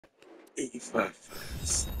85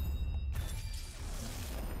 first.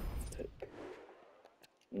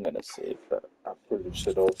 I'm gonna save that. I probably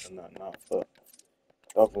should open that now, but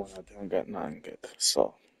the other one I didn't get nothing good.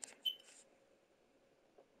 So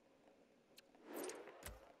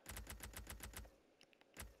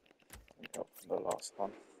let me open the last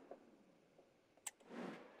one.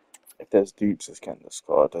 If there's dupes, it's getting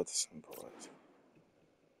discarded. Simple as.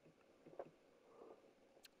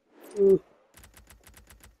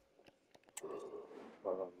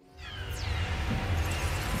 Um,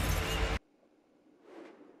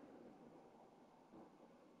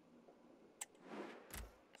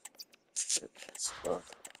 discard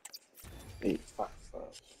 85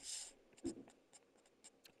 first.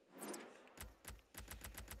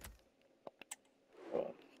 Um,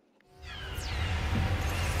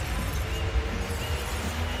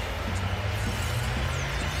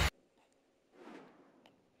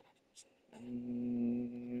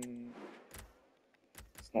 mm,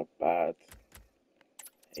 it's not bad.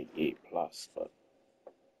 88 plus, but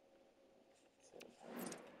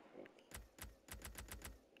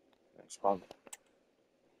next one.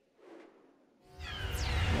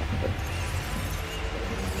 Nothing.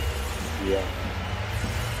 Yeah.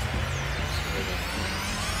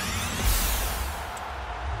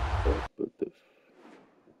 But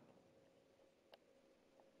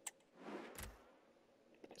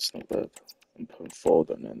it's not bad. I'm putting forward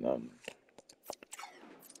and then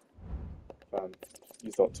fam,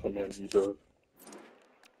 he's not Tommy and Yudo.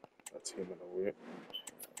 That's him in a way.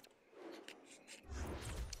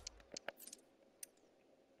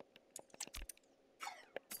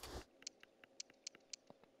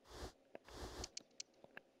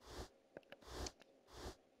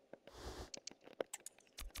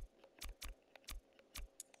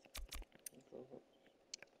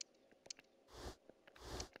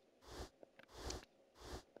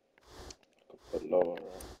 But lower,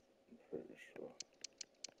 I'm pretty sure.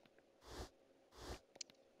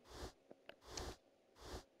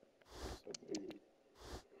 So maybe,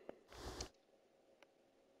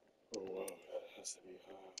 oh wow, it has to be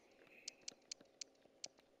high.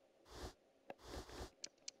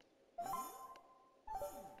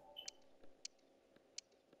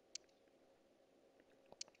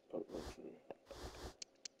 But luxury.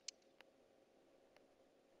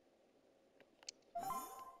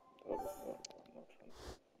 That was not, I'm not trying to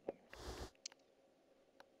put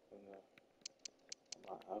money.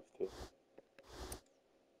 I might have to.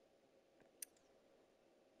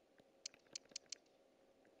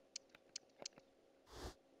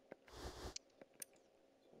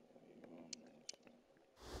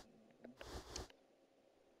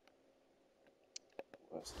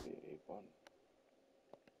 That's the A1.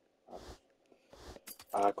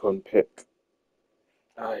 I can't pick.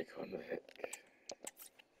 I can't pick.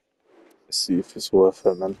 Let's see if it's worth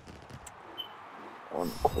it, man. One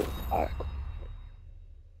quick icon.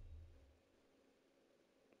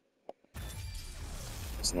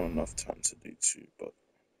 There's not enough time to do two, but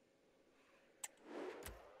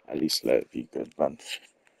at least let it be good, man.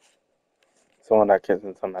 Someone that gets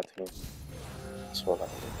into my team. That's what I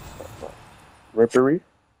would expect. Ribery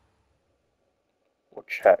or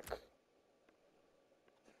check?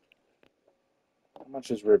 How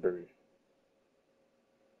much is Ribery?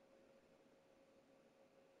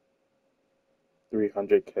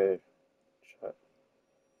 300k. Check.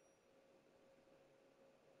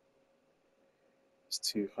 It's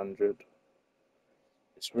 200.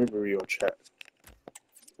 It's Ribery or check.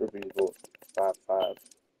 Ribery's what? 5'5". It's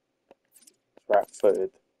right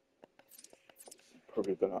footed.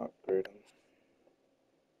 Probably gonna upgrade him.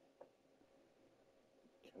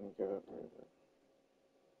 Can we get upgraded?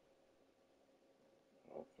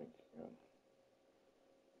 I don't think he can.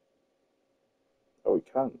 Oh, he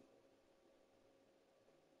can.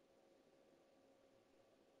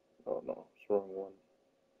 Oh no, it's the wrong one.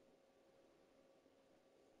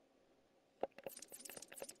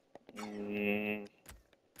 Mm,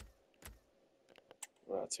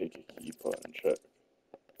 well, I'll take a keeper and check.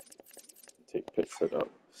 Take Pickford up.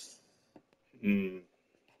 Hmm.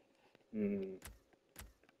 Hmm.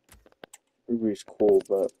 Ruby's cool,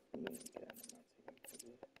 but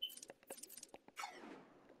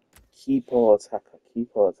keeper or attacker?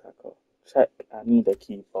 Keeper or attacker? Check. I need a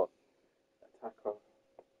keeper. Attacker.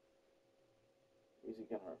 Who's he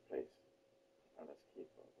gonna replace? Oh, that's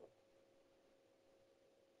keeper.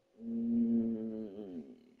 Mm,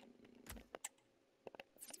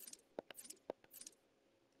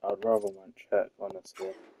 I'd rather one check, honestly.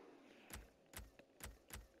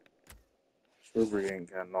 Ruby ain't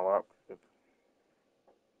getting no upgrade.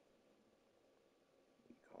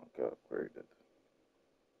 He can't get upgraded.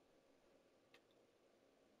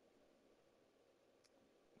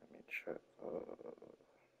 Check. Ribery.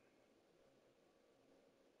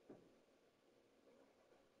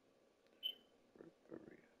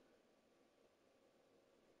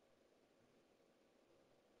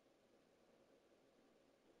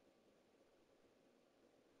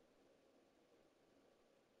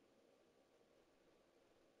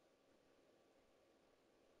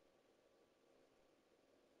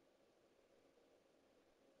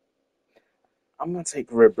 I'm gonna take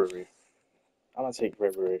Ribery. I'm gonna take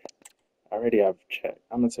Ribery. I already have check.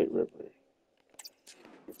 I'm gonna take Ribery.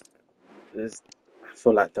 I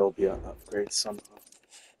feel like there'll be an upgrade somehow.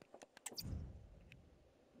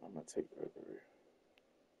 I'm gonna take Ribery.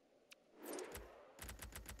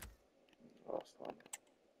 Last one.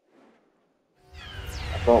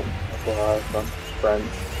 I've got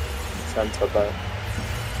French centre back.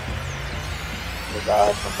 The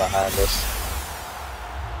guy from behind us.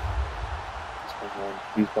 He's behind.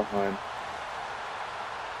 He's behind.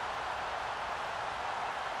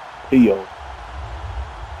 Theo.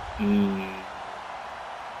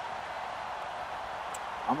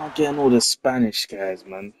 I'm not getting all the Spanish guys,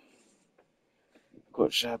 man.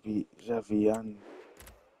 Got Xavi, and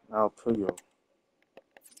now Puyo.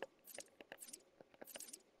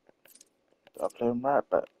 Do I play him right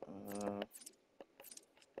back? I'm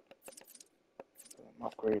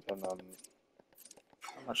upgrading. How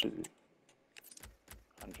much is he?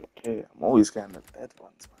 100k. I'm always getting the dead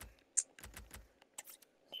ones, man.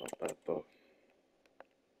 It's not bad though.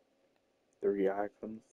 3 icons.